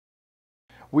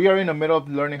We are in the middle of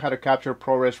learning how to capture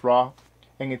ProRes Raw,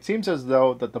 and it seems as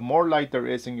though that the more light there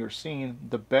is in your scene,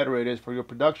 the better it is for your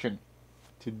production.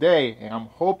 Today, and I'm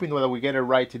hoping that we get it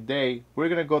right today, we're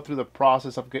going to go through the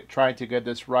process of trying to get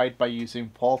this right by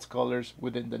using false colors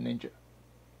within the Ninja.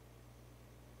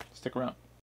 Stick around.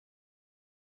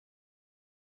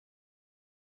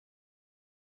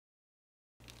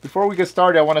 Before we get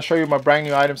started, I want to show you my brand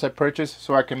new items I purchased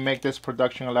so I can make this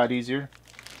production a lot easier.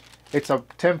 It's a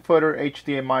 10-footer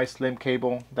HDMI slim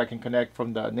cable that can connect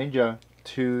from the Ninja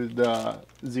to the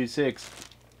Z6.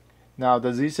 Now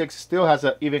the Z6 still has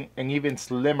an even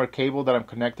slimmer cable that I'm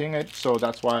connecting it, so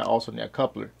that's why I also need a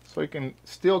coupler. So you can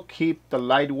still keep the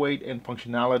lightweight and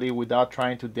functionality without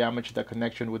trying to damage the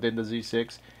connection within the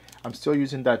Z6. I'm still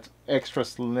using that extra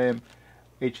slim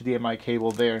HDMI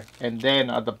cable there, and then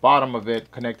at the bottom of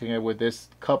it connecting it with this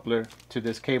coupler to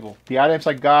this cable. The items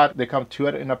I got, they come two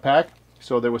in a pack,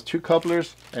 so there was 2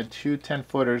 couplers and 2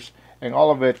 10-footers, and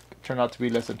all of it turned out to be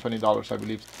less than $20, I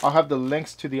believe. I'll have the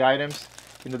links to the items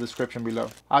in the description below.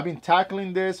 I've been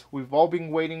tackling this. We've all been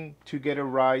waiting to get it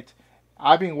right.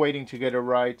 I've been waiting to get it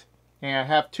right. And I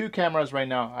have 2 cameras right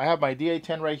now. I have my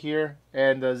D810 right here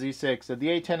and the Z6. The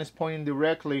D810 is pointing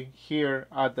directly here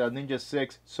at the Ninja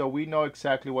 6, so we know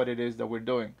exactly what it is that we're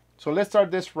doing. So let's start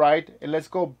this right, and let's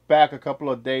go back a couple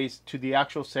of days to the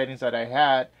actual settings that I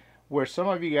had, where some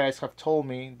of you guys have told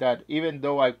me that even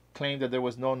though I claimed that there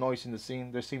was no noise in the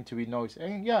scene, there seemed to be noise.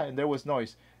 And yeah, and there was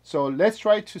noise. So let's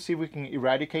try to see if we can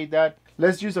eradicate that.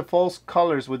 Let's use the false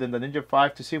colors within the Ninja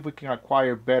 5 to see if we can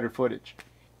acquire better footage.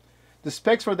 The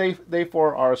specs for day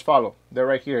 4 are as follow. They're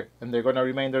right here, and they're going to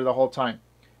remain there the whole time.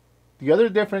 The other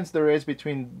difference there is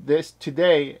between this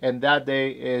today and that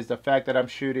day is the fact that I'm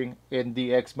shooting in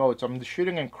DX mode. So I'm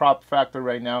shooting in crop factor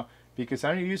right now because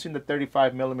I'm using the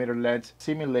 35mm lens to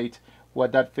simulate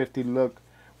what that 50 look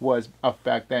was of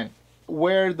back then.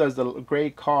 Where does the gray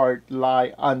card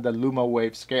lie on the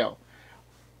LumaWave scale?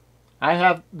 I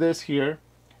have this here,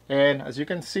 and as you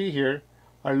can see here,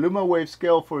 our LumaWave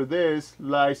scale for this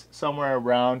lies somewhere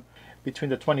around between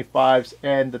the 25s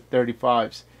and the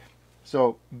 35s.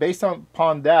 So based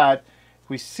upon that,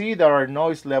 we see that our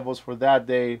noise levels for that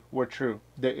day were true.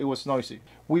 That it was noisy.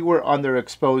 We were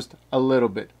underexposed a little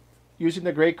bit. Using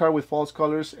the gray card with false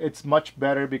colors, it's much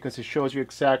better because it shows you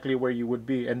exactly where you would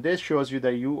be. And this shows you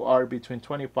that you are between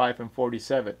 25 and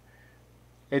 47.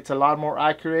 It's a lot more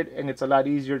accurate and it's a lot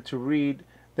easier to read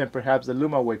than perhaps the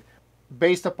LumaWave.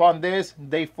 Based upon this,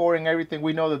 day 4 and everything,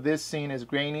 we know that this scene is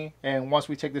grainy, and once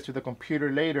we take this to the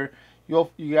computer later,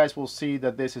 you guys will see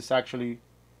that this is actually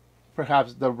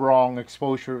perhaps the wrong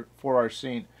exposure for our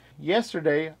scene.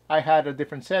 Yesterday, I had a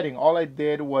different setting. All I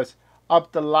did was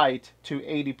up the light to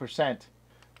 80%.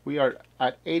 We are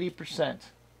at 80%.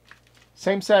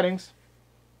 Same settings.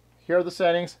 Here are the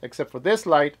settings, except for this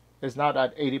light is not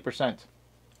at 80%.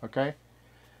 Okay?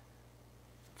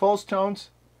 False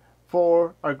tones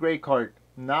for our gray card.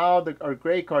 Now our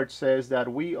gray card says that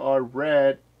we are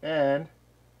red and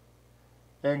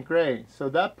gray. So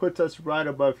that puts us right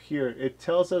above here. It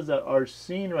tells us that our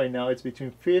scene right now is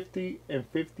between 50 and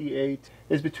 58.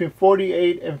 It's between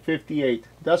 48 and 58.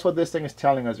 That's what this thing is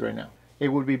telling us right now. It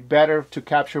would be better to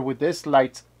capture with this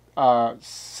light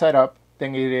setup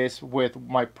than it is with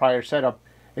my prior setup.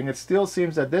 And it still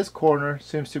seems that this corner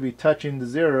seems to be touching the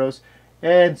zeros,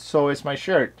 and so is my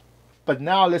shirt. But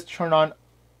now let's turn on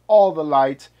all the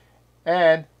lights,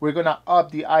 and we're gonna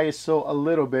up the ISO a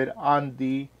little bit on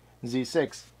the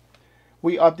Z6.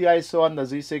 We up the ISO on the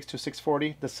Z6 to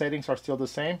 640. The settings are still the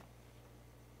same,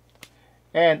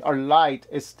 and our light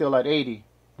is still at 80.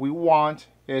 We want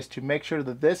is to make sure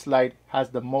that this light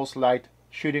has the most light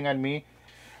shooting at me.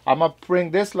 I'm gonna bring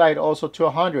this light also to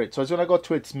 100, so it's gonna go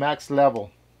to its max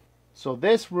level. So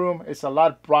this room is a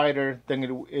lot brighter than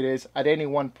it is at any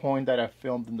one point that I've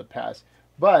filmed in the past.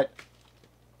 But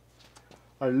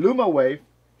our LumaWave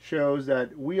shows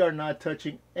that we are not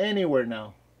touching anywhere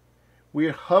now.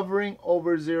 We're hovering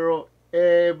over 0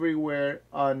 everywhere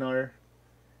on our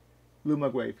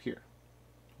LumaWave here,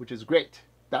 which is great.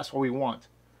 That's what we want.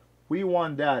 We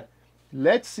want that.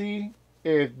 Let's see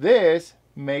if this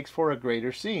makes for a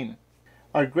greater scene.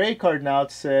 Our gray card now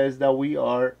says that we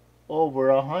are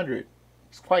over 100.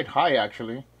 It's quite high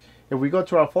actually. If we go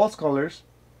to our false colors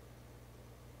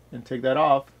and take that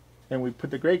off and we put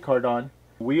the gray card on,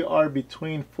 we are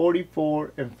between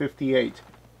 44 and 58.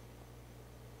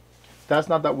 That's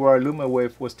not that what our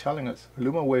LumaWave was telling us.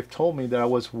 LumaWave told me that I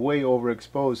was way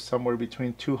overexposed, somewhere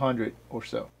between 200 or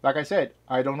so. Like I said,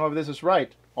 I don't know if this is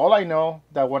right. All I know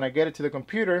that when I get it to the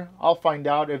computer, I'll find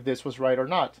out if this was right or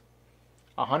not.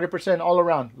 100% all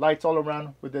around, lights all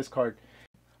around with this card.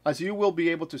 As you will be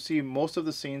able to see, most of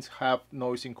the scenes have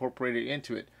noise incorporated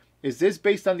into it. Is this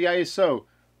based on the ISO?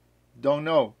 Don't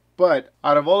know. But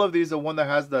out of all of these, the one that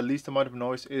has the least amount of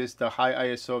noise is the high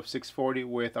ISO of 640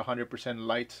 with 100%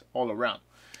 light all around.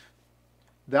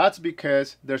 That's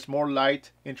because there's more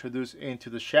light introduced into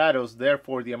the shadows,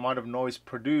 therefore the amount of noise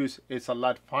produced is a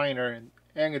lot finer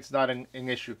and it's not an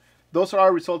issue. Those are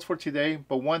our results for today,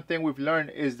 but one thing we've learned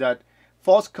is that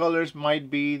false colors might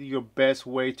be your best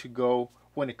way to go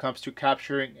when it comes to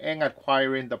capturing and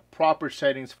acquiring the proper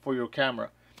settings for your camera.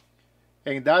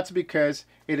 And that's because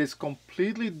it is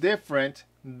completely different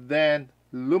than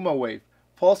LumaWave.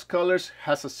 False colors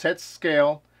has a set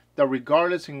scale that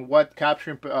regardless in what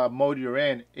capturing mode you're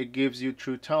in, it gives you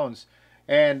true tones.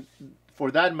 And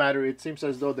for that matter, it seems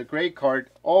as though the gray card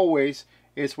always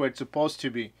is where it's supposed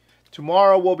to be.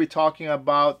 Tomorrow we'll be talking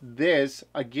about this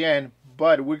again,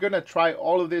 but we're gonna try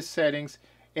all of these settings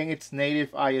in its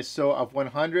native ISO of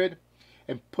 100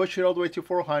 and push it all the way to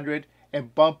 400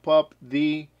 and bump up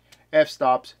the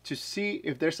f-stops to see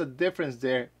if there's a difference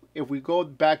there. If we go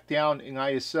back down in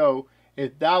ISO,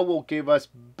 if that will give us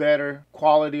better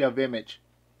quality of image,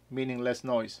 meaning less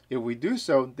noise. If we do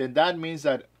so, then that means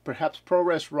that perhaps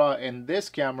ProRes Raw in this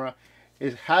camera,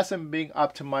 it hasn't been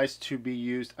optimized to be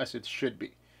used as it should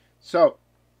be. So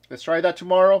let's try that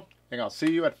tomorrow, and I'll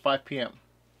see you at 5 p.m.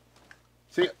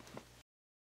 See ya.